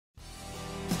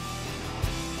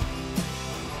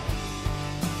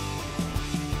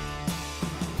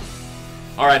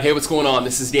All right, hey, what's going on?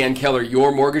 This is Dan Keller,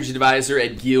 your mortgage advisor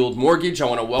at Guild Mortgage. I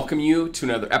want to welcome you to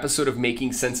another episode of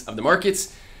Making Sense of the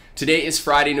Markets. Today is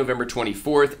Friday, November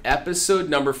 24th, episode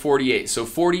number 48. So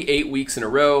 48 weeks in a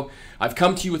row, I've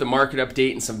come to you with a market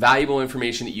update and some valuable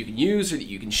information that you can use or that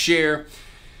you can share.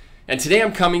 And today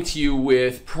I'm coming to you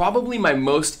with probably my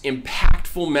most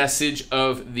impactful message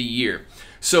of the year.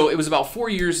 So it was about 4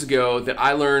 years ago that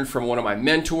I learned from one of my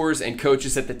mentors and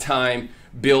coaches at the time,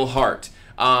 Bill Hart.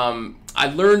 I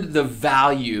learned the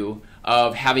value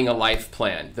of having a life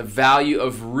plan, the value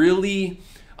of really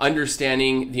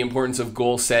understanding the importance of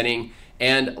goal setting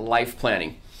and life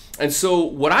planning. And so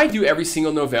what I do every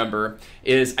single November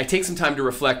is I take some time to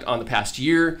reflect on the past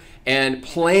year and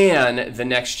plan the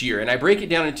next year. And I break it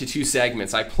down into two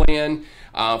segments. I plan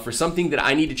for something that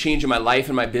I need to change in my life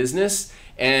and my business,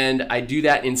 and I do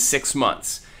that in 6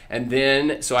 months. And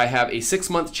then, so I have a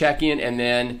 6-month check-in, and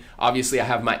then obviously I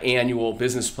have my annual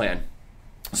business plan.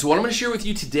 So what I'm going to share with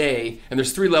you today, and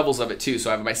there's 3 levels of it too. So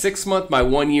I have my 6-month, my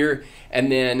 1 year, and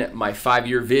then my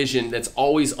 5-year vision that's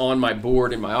always on my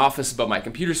board in my office above my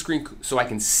computer screen so I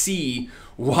can see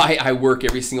why I work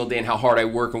every single day and how hard I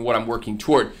work and what I'm working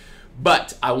toward.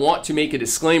 But I want to make a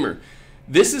disclaimer.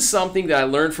 This is something that I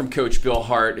learned from Coach Bill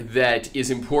Hart that is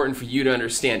important for you to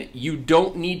understand. You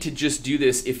don't need to just do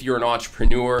this if you're an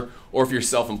entrepreneur or if you're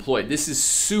self-employed. This is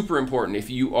super important if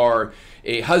you are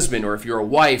a husband or if you're a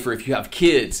wife or if you have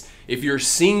kids, if you're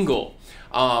single.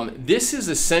 This is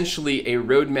essentially a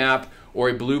roadmap or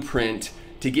a blueprint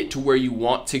to get to where you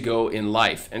want to go in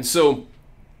life. And so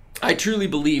I truly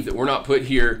believe that we're not put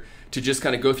here to just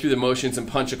kind of go through the motions and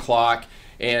punch a clock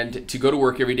and to go to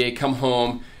work every day, come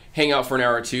home, hang out for an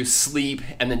hour or two, sleep,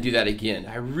 and then do that again.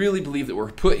 I really believe that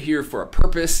we're put here for a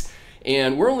purpose,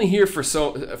 and we're only here for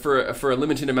a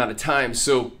limited amount of time.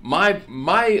 So my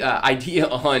idea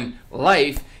on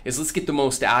life is let's get the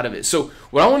most out of it. So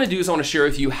what I want to do is I want to share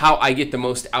with you how I get the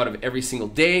most out of every single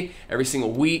day, every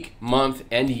single week, month,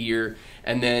 and year,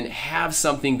 and then have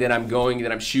something that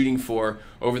I'm shooting for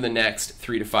over the next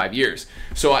 3 to 5 years.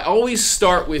 So I always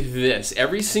start with this.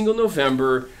 Every single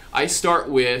November, I start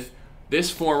with this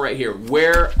form right here.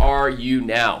 Where are you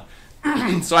now?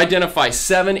 So identify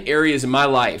 7 areas in my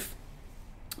life: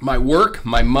 my work,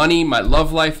 my money, my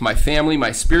love life, my family,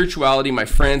 my spirituality, my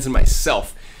friends, and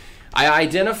myself. I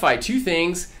identify 2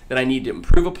 things that I need to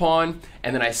improve upon,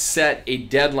 and then I set a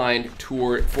deadline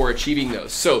for achieving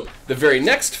those. So the very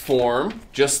next form,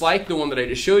 just like the one that I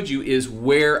just showed you, is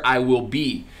where I will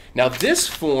be. Now this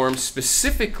form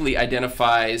specifically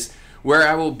identifies where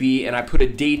I will be, and I put a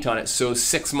date on it, so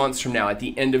 6 months from now at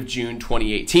the end of June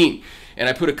 2018. And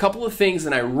I put a couple of things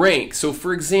and I rank. So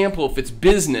for example, if it's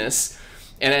business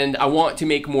and I want to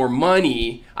make more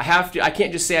money, I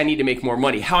can't just say I need to make more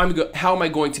money. How am I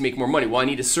going to make more money? Well, I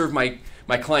need to serve my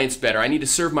clients better. I need to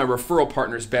serve my referral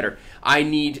partners better. I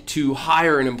need to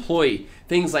hire an employee,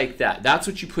 things like that. That's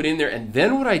what you put in there. And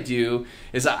then what I do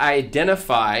is I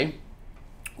identify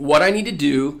what I need to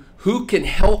do, who can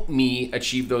help me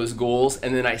achieve those goals,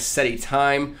 and then I set a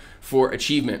time for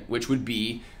achievement, which would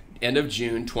be end of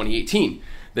June 2018.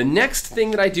 The next thing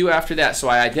that I do after that, so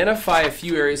I identify a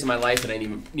few areas in my life that I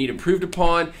need improved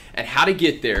upon and how to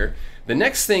get there. The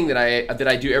next thing that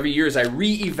I do every year is I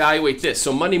reevaluate this.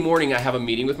 So Monday morning I have a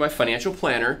meeting with my financial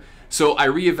planner. So I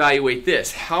reevaluate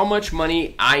this, how much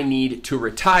money I need to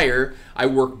retire. I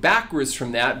work backwards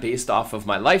from that based off of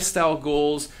my lifestyle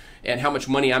goals and how much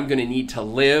money I'm going to need to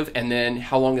live, and then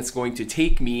how long it's going to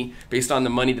take me based on the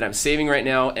money that I'm saving right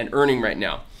now and earning right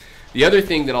now. The other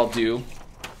thing that I'll do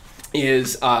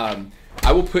is I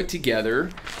will put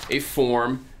together a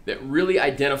form that really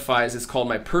identifies, it's called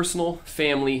my personal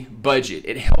family budget.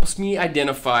 It helps me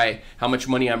identify how much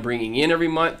money I'm bringing in every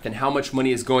month and how much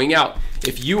money is going out.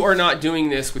 If you are not doing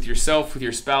this with yourself, with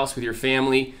your spouse, with your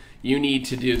family, you need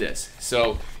to do this.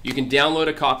 So you can download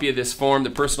a copy of this form,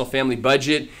 the Personal Family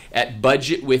Budget, at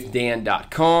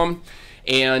budgetwithdan.com.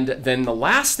 And then the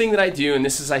last thing that I do, and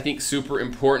this is I think super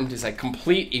important, is I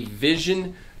complete a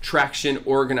vision traction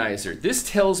organizer. This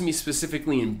tells me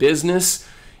specifically in business,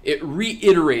 it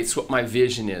reiterates what my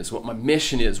vision is, what my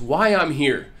mission is, why I'm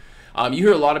here. You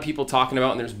hear a lot of people talking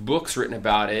about, and there's books written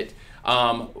about it,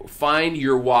 find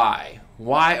your why.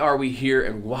 Why are we here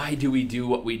and why do we do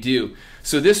what we do?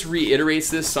 So this reiterates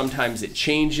this. Sometimes it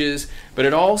changes, but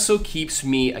it also keeps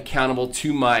me accountable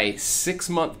to my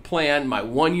 6-month plan, my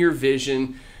 1-year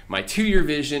vision, my 2-year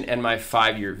vision, and my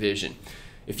 5-year vision.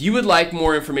 If you would like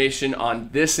more information on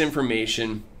this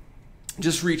information,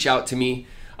 just reach out to me.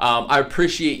 I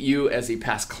appreciate you as a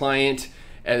past client,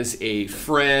 as a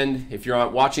friend. If you're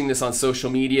watching this on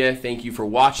social media, thank you for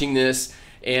watching this.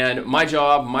 And my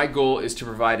job, my goal is to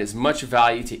provide as much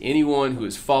value to anyone who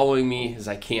is following me as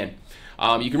I can.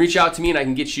 You can reach out to me and I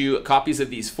can get you copies of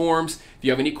these forms. If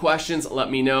you have any questions, let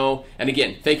me know. And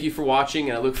again, thank you for watching,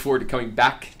 and I look forward to coming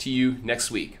back to you next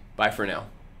week. Bye for now.